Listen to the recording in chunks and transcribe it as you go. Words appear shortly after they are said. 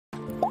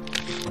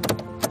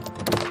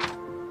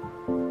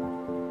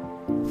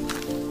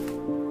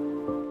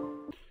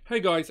Hey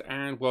guys,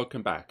 and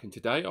welcome back, and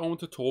today I want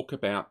to talk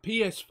about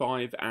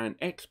PS5 and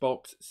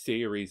Xbox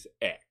Series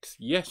X.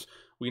 Yes,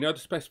 we know the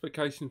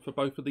specifications for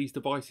both of these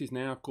devices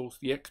now. Of course,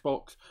 the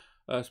Xbox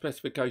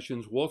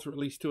specifications was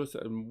released to us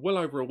well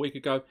over a week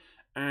ago,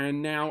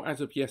 and now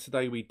as of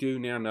yesterday we do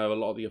now know a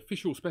lot of the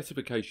official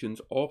specifications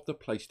of the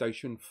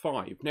PlayStation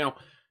 5. Now,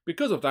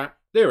 because of that,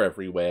 they're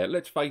everywhere.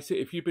 Let's face it,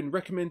 if you've been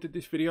recommended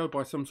this video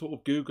by some sort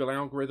of Google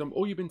algorithm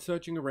or you've been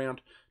searching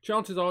around,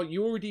 chances are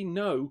you already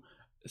know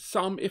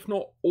some, if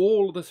not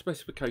all, of the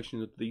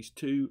specifications of these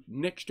two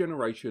next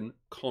generation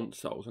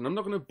consoles. And I'm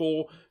not going to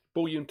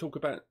bore you and talk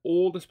about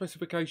all the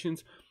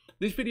specifications.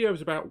 This video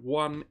is about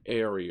one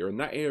area, and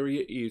that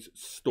area is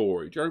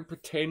storage. I don't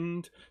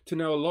pretend to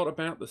know a lot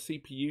about the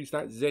CPUs,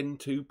 that Zen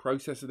 2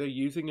 processor they're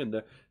using, and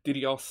the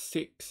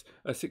DDR6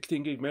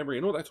 16 gig memory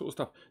and all that sort of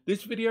stuff.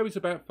 This video is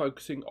about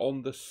focusing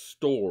on the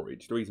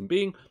storage. The reason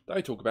being that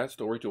I talk about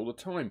storage all the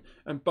time,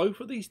 and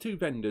both of these two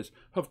vendors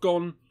have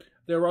gone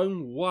their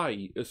own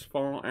way as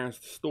far as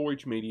the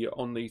storage media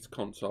on these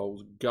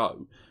consoles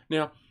go.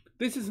 Now,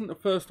 this isn't the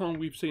first time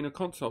we've seen a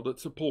console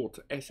that supports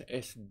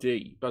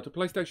SSD, but the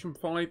PlayStation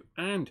 5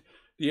 and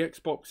the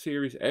Xbox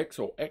Series X,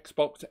 or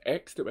Xbox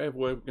X, whatever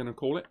we're going to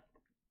call it,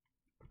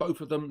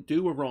 both of them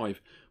do arrive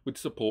with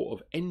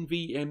support of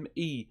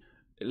NVMe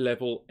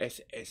level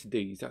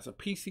SSDs. That's a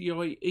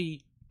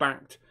PCIe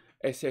backed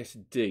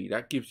SSD.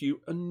 That gives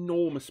you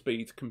enormous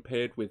speeds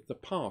compared with the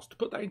past. To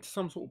put that into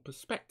some sort of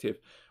perspective,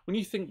 when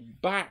you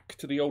think back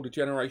to the older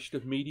generation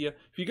of media,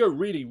 if you go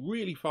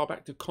really far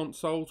back to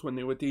consoles when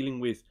they were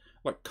dealing with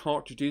like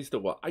cartridges that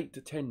were 8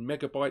 to 10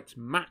 megabytes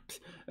max,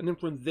 and then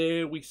from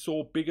there we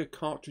saw bigger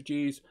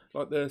cartridges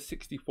like the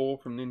 64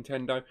 from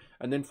Nintendo,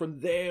 and then from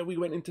there we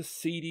went into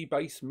CD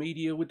based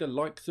media with the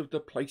likes of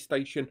the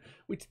PlayStation,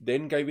 which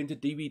then gave into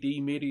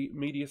DVD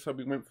media. So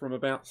we went from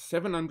about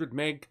 700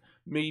 meg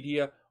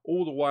media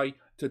all the way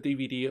to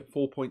DVD at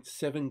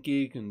 4.7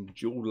 gig, and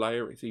dual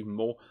layer it's even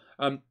more.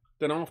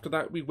 Then after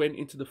that we went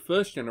into the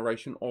first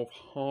generation of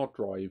hard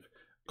drive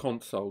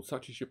consoles,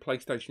 such as your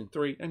PlayStation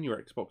 3 and your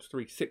Xbox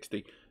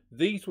 360.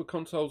 These were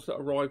consoles that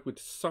arrived with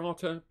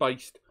SATA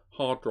based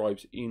hard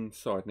drives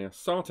inside. Now,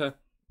 SATA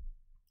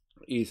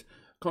is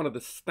kind of the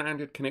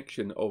standard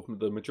connection of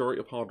the majority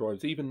of hard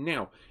drives even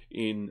now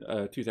in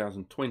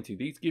 2020.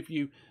 These give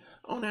you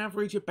on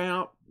average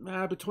about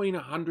between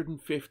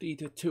 150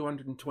 to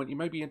 220,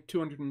 maybe a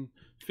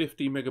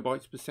 250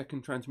 megabytes per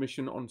second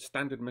transmission on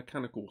standard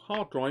mechanical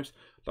hard drives,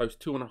 those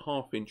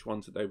 2.5-inch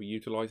ones that they were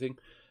utilizing.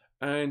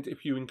 And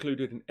if you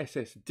included an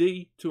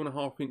SSD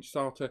 2.5-inch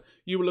SATA,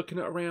 you were looking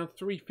at around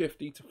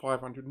 350 to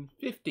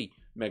 550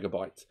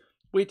 megabytes,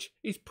 which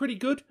is pretty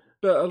good.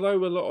 But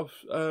although a lot of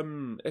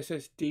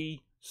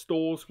SSD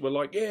stores were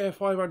like, yeah,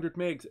 500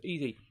 megs,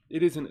 easy,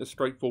 it isn't as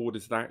straightforward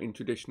as that in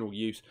traditional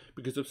use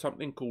because of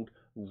something called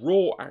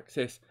raw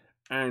access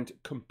and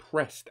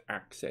compressed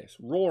access.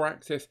 Raw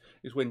access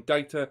is when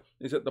data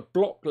is at the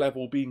block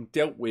level being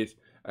dealt with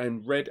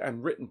and read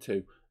and written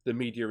to the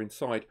media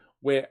inside,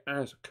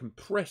 whereas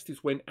compressed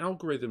is when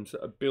algorithms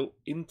that are built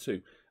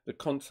into the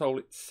console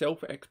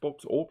itself,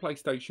 Xbox or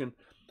PlayStation,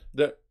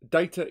 that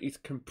data is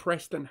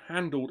compressed and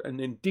handled and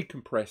then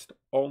decompressed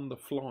on the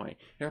fly.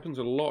 It happens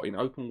a lot in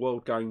open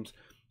world games,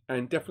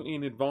 and definitely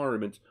in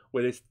environments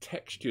where there's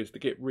textures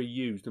that get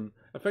reused, and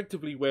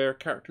effectively where a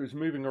character is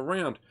moving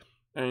around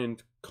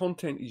and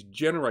content is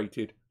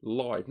generated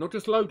live, not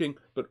just loading,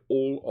 but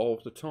all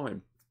of the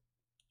time.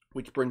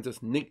 Which brings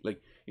us neatly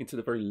into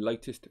the very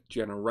latest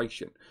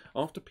generation.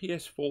 After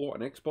PS4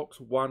 and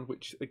Xbox One,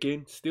 which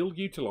again still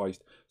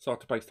utilised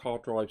SATA-based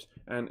hard drives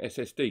and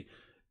SSD,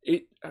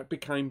 it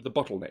became the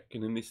bottleneck.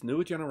 And in this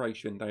newer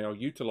generation, they are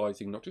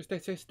utilising not just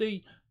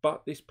SSD,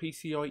 but this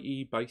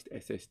PCIe-based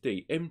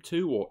SSD.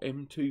 M2 or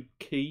M2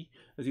 key,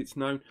 as it's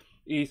known,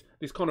 is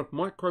this kind of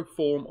micro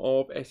form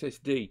of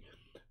SSD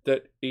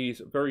that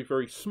is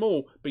very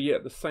small, but yet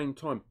at the same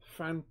time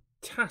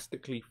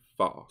fantastically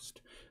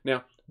fast.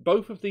 Now,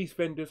 both of these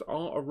vendors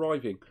are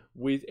arriving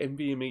with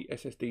NVMe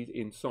SSDs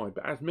inside,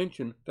 but as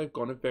mentioned, they've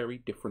gone a very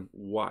different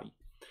way.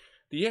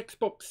 The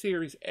Xbox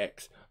Series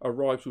X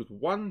arrives with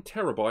 1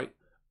 terabyte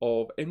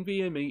of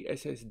NVMe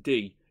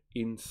SSD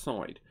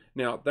inside.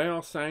 Now, they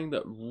are saying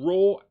that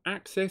raw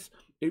access,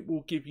 it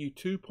will give you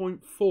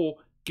 2.4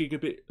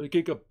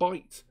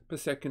 gigabytes per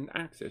second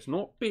access,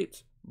 not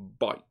bits,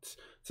 bytes.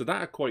 So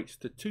that equates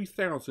to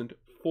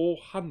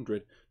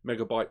 2,400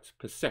 megabytes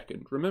per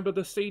second. Remember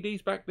the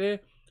CDs back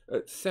there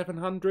at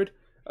 700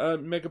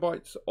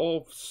 megabytes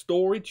of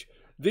storage?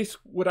 This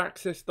would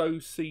access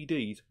those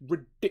CDs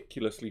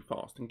ridiculously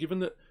fast, and given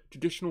that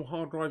traditional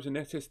hard drives and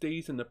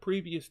SSDs in the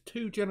previous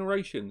 2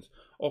 generations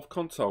of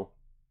console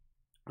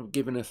have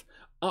given us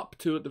up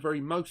to, at the very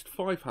most,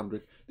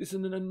 500, this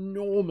is an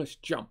enormous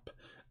jump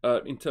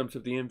in terms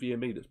of the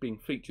NVMe that's being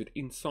featured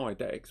inside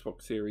that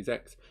Xbox Series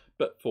X.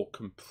 But for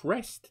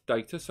compressed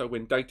data, so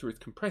when data is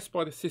compressed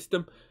by the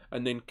system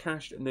and then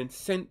cached and then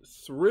sent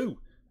through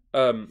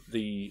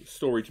the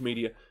storage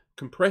media,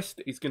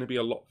 compressed is going to be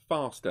a lot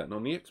faster. And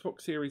on the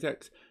Xbox Series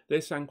X,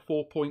 they're saying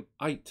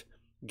 4.8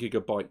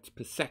 gigabytes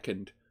per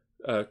second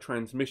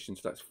transmission.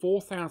 So that's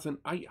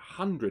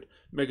 4,800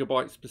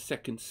 megabytes per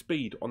second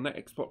speed on that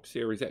Xbox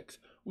Series X,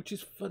 which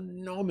is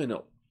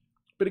phenomenal.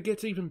 But it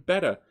gets even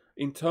better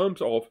in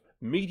terms of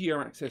media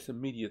access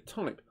and media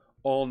type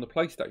on the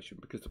PlayStation,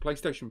 because the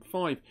PlayStation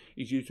 5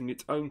 is using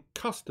its own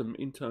custom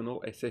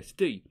internal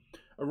SSD,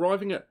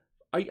 arriving at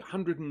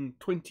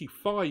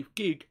 825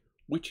 gig,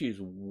 which is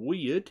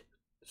weird.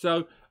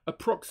 So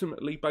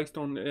approximately, based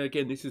on,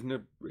 again, this isn't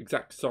an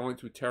exact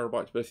science with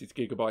terabytes versus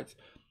gigabytes,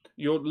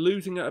 you're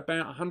losing at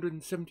about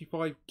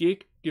 175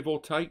 gig, give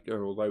or take,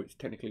 although it's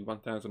technically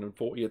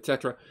 1040,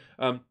 etc.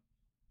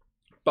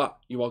 But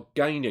you are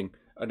gaining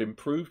an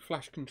improved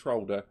flash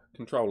controller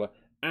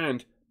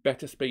and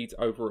better speeds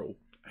overall.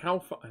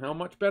 How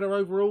much better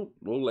overall?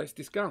 Well, let's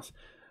discuss.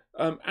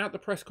 At the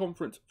press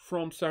conference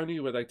from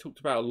Sony, where they talked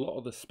about a lot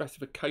of the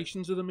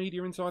specifications of the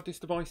media inside this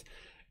device,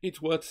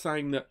 it's worth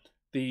saying that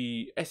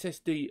the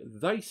SSD,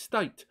 they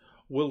state,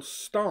 will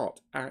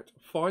start at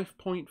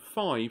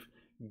 5.5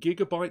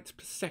 gigabytes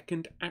per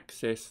second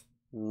access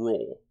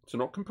raw. So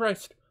not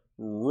compressed,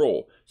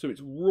 raw. So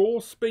its raw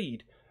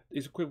speed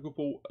is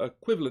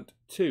equivalent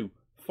to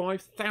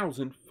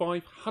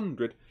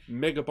 5,500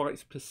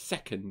 megabytes per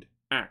second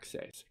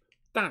access.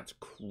 That's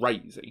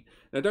crazy.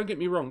 Now, don't get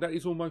me wrong, that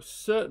is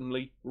almost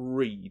certainly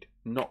read,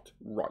 not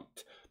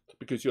write,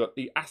 because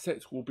the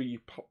assets will be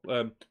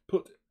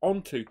put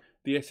onto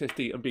the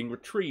SSD and being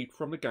retrieved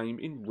from the game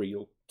in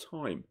real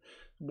time.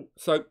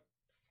 So,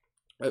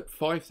 at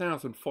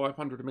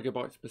 5,500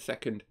 megabytes per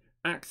second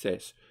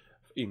access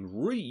in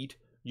read,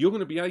 you're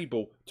going to be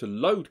able to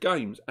load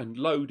games and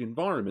load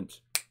environments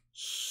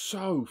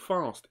so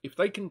fast. If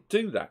they can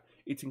do that,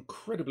 it's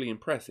incredibly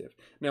impressive.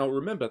 Now,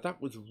 remember,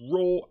 that was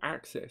raw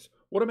access.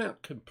 What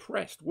about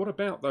compressed? What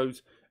about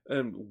those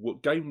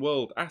game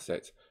world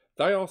assets?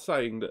 They are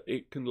saying that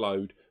it can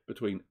load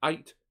between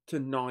 8 to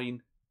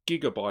 9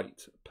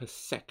 gigabytes per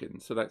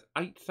second. So that's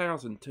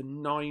 8,000 to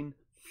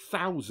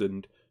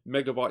 9,000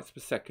 megabytes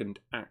per second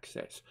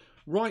access.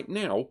 Right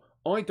now,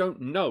 I don't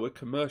know a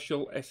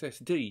commercial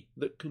SSD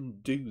that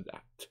can do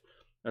that.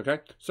 Okay,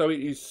 so it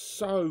is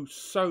so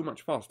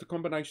much faster. The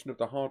combination of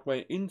the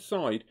hardware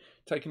inside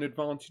taking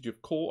advantage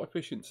of core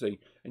efficiency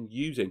and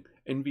using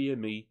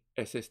NVMe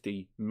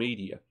SSD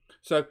media.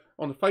 So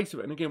on the face of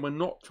it, and again, we're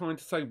not trying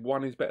to say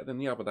one is better than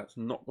the other. That's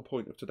not the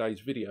point of today's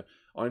video.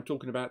 I'm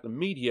talking about the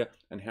media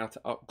and how to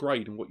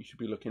upgrade and what you should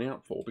be looking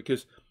out for,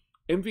 because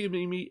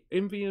NVMe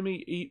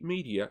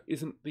media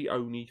isn't the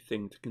only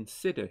thing to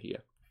consider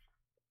here.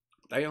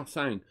 They are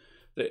saying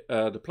that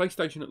the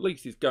PlayStation at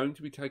least is going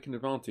to be taking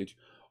advantage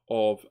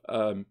of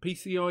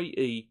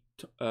PCIe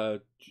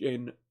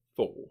Gen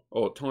 4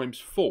 or times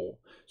 4.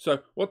 So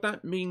what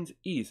that means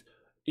is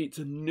it's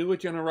a newer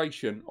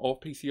generation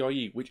of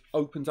PCIe which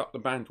opens up the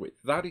bandwidth.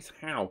 That is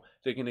how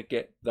they're going to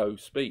get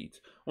those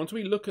speeds. Once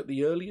we look at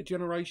the earlier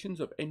generations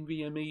of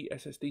NVMe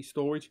SSD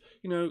storage,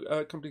 you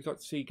know, companies like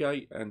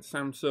Seagate and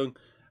Samsung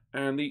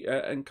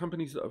and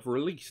companies that have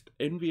released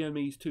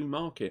NVMe's to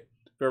market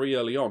very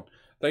early on,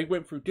 they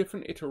went through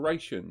different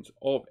iterations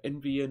of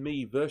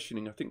NVMe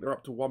versioning. I think they're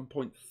up to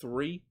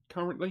 1.3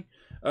 currently,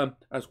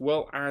 as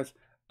well as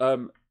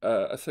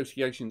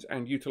associations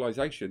and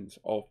utilizations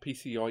of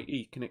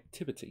PCIe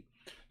connectivity.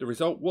 The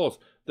result was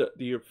that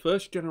the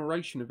first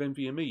generation of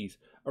NVMe's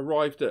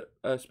arrived at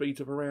speeds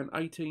of around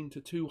 18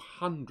 to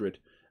 200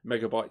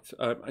 megabytes,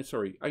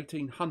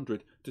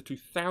 1800 to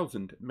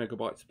 2000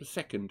 megabytes per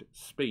second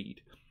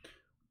speed.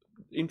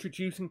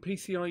 Introducing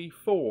PCIe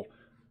 4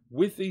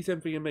 with these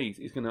NVMe's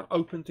is going to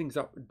open things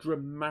up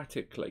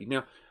dramatically.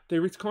 Now,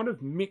 there is kind of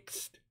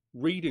mixed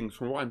readings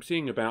from what I'm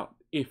seeing about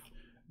if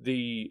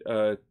the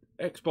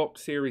Xbox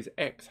Series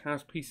X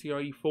has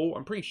PCIe 4.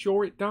 I'm pretty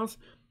sure it does,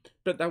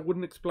 but that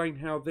wouldn't explain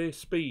how their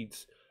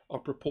speeds are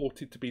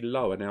purported to be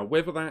lower. Now,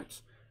 whether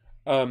that's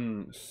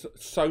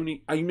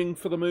Sony aiming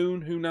for the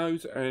moon, who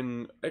knows,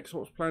 and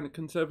Xbox playing it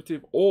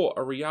conservative, or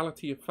a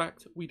reality of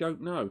fact, we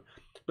don't know.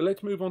 But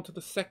let's move on to the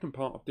second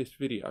part of this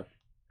video,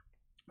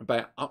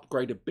 about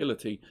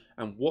upgradability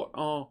and what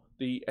are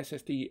the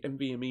SSD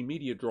NVMe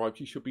media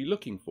drives you should be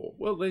looking for.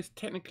 Well, there's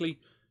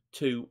technically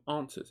two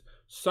answers.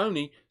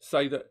 Sony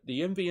say that the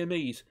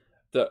NVMe's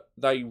that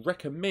they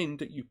recommend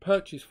that you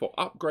purchase for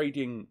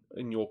upgrading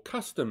in your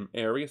custom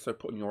area, so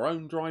putting your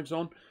own drives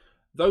on,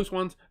 those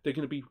ones, they're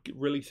going to be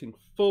releasing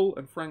full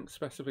and frank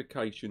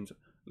specifications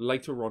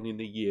later on in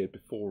the year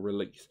before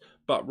release.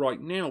 But right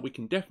now, we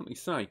can definitely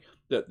say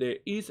that there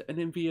is an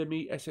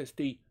NVMe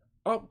SSD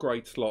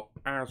upgrade slot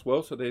as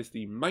well. So there's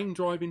the main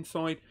drive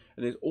inside,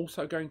 and there's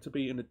also going to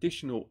be an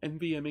additional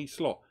NVMe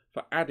slot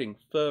for adding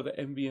further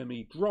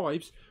NVMe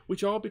drives,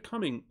 which are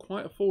becoming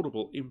quite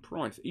affordable in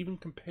price, even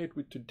compared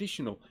with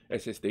traditional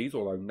SSDs,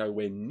 although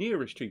nowhere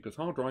near as cheap as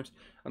hard drives.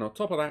 And on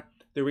top of that,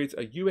 there is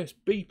a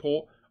USB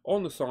port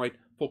on the side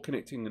for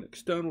connecting an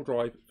external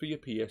drive for your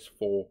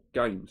PS4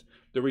 games.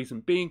 The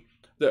reason being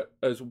that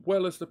as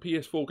well as the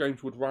PS4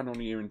 games would run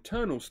on your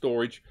internal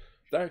storage,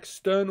 the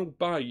external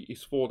bay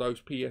is for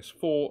those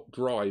PS4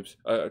 drives,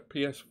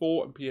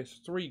 PS4 and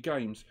PS3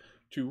 games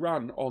to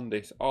run on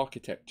this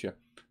architecture,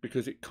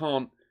 because it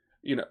can't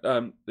you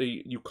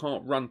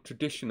can't run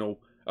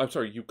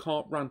you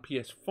can't run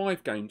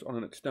PS5 games on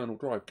an external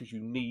drive because you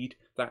need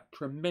that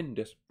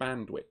tremendous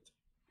bandwidth.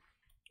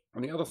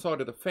 On the other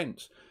side of the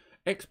fence,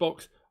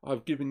 Xbox,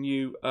 I've given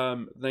you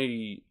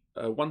the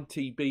 1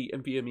 TB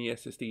NVMe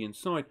SSD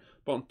inside,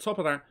 but on top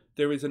of that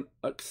there is an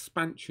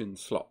expansion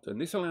slot, and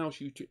this allows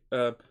you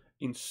to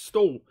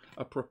install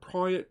a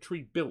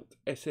proprietary built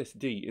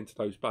SSD into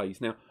those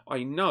bays. Now,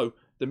 I know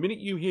the minute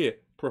you hear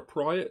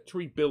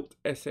proprietary built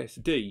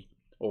SSD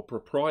or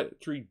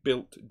proprietary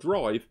built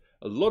drive,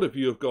 a lot of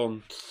you have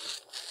gone,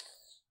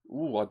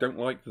 "Ooh, I don't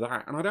like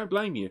that," and I don't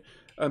blame you.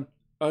 I'm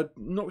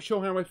not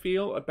sure how I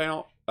feel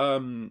about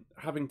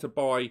having to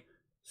buy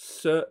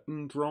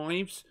certain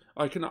drives.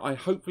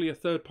 Hopefully a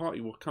third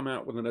party will come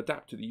out with an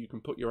adapter that you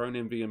can put your own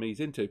NVMe's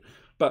into,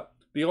 but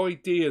the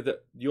idea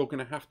that you're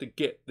going to have to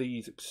get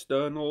these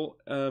external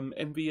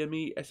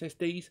NVMe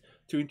SSDs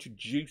to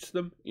introduce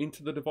them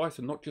into the device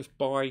and not just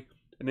buy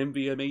an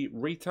NVMe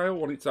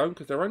retail on its own,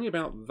 because they're only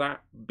about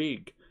that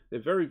big, they're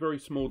very, very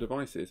small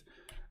devices,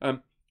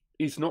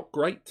 is not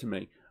great to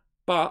me.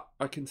 But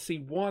I can see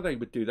why they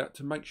would do that,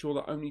 to make sure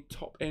that only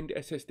top-end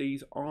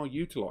SSDs are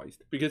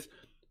utilised, because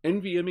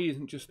NVMe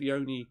isn't just the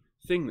only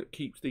thing that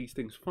keeps these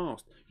things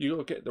fast. You've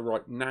got to get the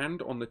right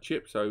NAND on the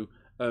chip, so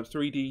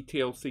 3D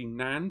TLC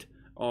NAND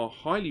are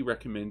highly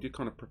recommended,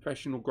 kind of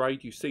professional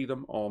grade. You see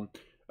them on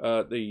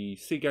the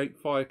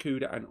Seagate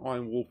Firecuda and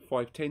Ironwolf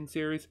 510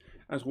 series,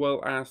 as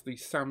well as the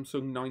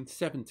Samsung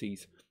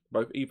 970s.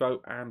 Both Evo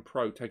and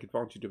Pro take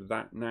advantage of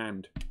that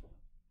NAND.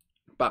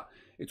 But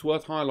it's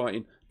worth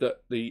highlighting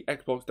that the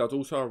Xbox does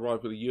also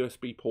arrive with a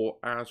USB port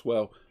as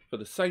well, for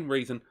the same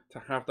reason, to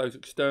have those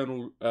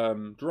external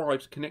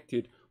drives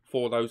connected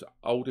for those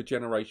older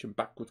generation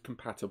backwards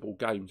compatible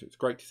games. It's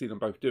great to see them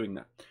both doing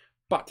that.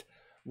 But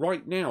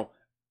right now,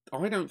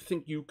 I don't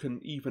think you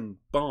can even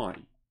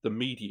buy the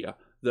media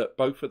that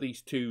both of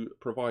these two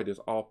providers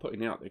are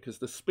putting out there, because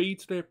the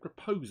speeds they're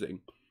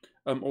proposing,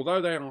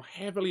 although they are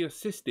heavily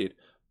assisted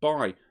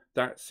by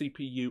that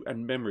CPU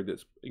and memory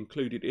that's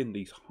included in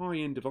these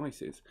high-end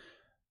devices,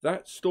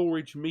 that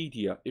storage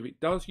media, if it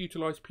does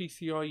utilize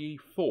PCIe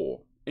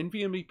 4,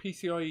 NVMe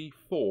PCIe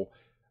 4,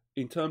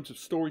 in terms of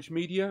storage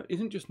media,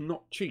 isn't just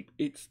not cheap,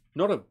 it's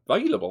not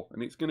available,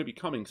 and it's going to be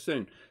coming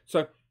soon.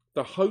 So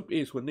the hope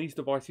is, when these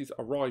devices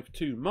arrive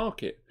to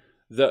market,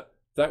 those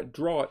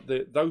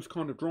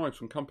kind of drives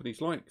from companies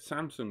like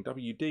Samsung,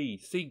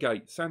 WD,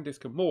 Seagate,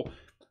 SanDisk and more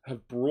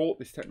have brought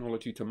this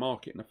technology to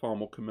market in a far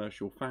more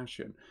commercial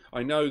fashion.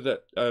 I know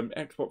that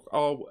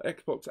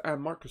Xbox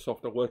and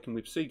Microsoft are working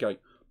with Seagate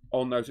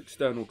on those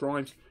external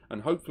drives,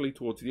 and hopefully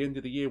towards the end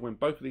of the year, when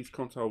both of these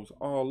consoles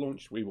are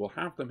launched, we will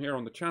have them here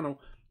on the channel,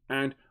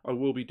 and I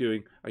will be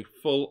doing a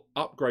full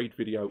upgrade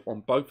video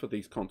on both of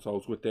these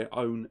consoles with their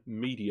own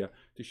media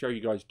to show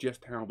you guys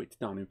just how it's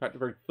done. In fact, the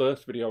very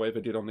first video I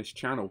ever did on this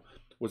channel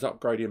was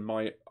upgrading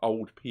my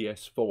old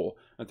PS4,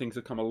 and things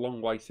have come a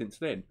long way since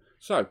then.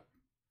 So,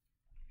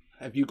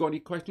 have you got any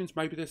questions?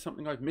 Maybe there's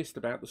something I've missed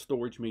about the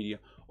storage media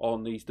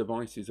on these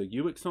devices. Are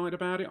you excited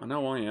about it? I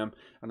know I am,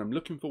 and I'm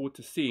looking forward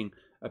to seeing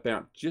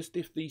about just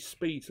if these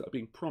speeds that are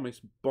being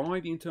promised by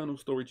the internal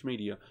storage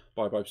media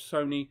by both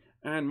Sony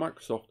and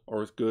Microsoft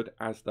are as good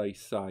as they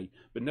say.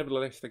 But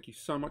nevertheless, thank you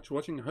so much for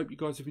watching. I hope you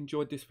guys have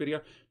enjoyed this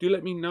video. Do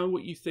let me know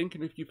what you think,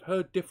 and if you've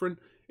heard different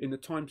in the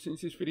time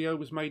since this video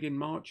was made in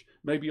March,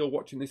 maybe you're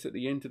watching this at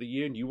the end of the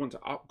year and you want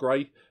to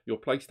upgrade your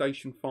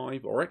PlayStation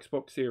 5 or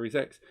Xbox Series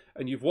X,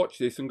 and you've watched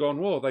this and gone,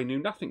 well, they knew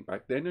nothing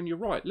back then, and you're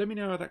right. Let me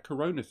know how that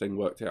Corona thing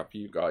worked out for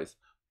you guys.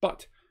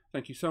 But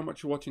thank you so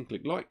much for watching.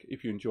 Click like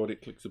if you enjoyed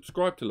it, click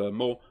subscribe to learn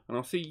more, and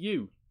I'll see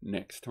you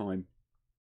next time.